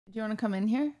you want to come in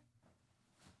here?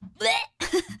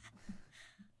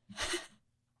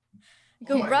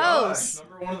 Oh my gosh, Gross.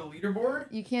 #1 on the leaderboard?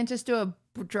 You can't just do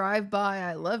a drive-by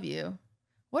I love you.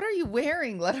 What are you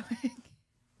wearing, Ludwig?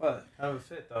 What? Kind of a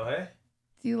fit though, hey?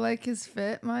 Do you like his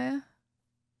fit, Maya?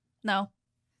 No.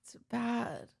 It's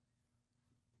bad.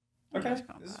 Okay, That's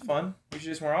kinda this is bad. fun. We should do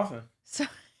this more often. So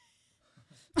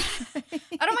I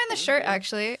don't mind the shirt,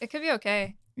 actually. It could be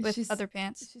okay with She's- other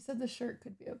pants. She said the shirt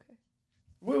could be okay.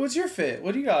 What's your fit?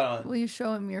 What do you got on? Will you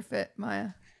show him your fit, Maya?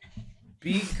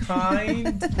 Be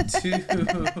kind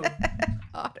to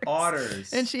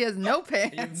otters. And she has no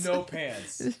pants. And you have no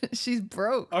pants. She's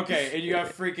broke. Okay, and you got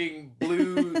freaking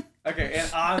blue. Okay,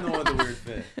 and I'm the one with the weird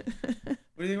fit. What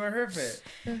do you think about her fit?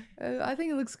 I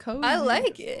think it looks cozy. I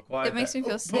like it. Quiet It makes me that.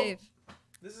 feel Oh, safe.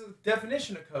 This is the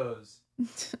definition of cozy.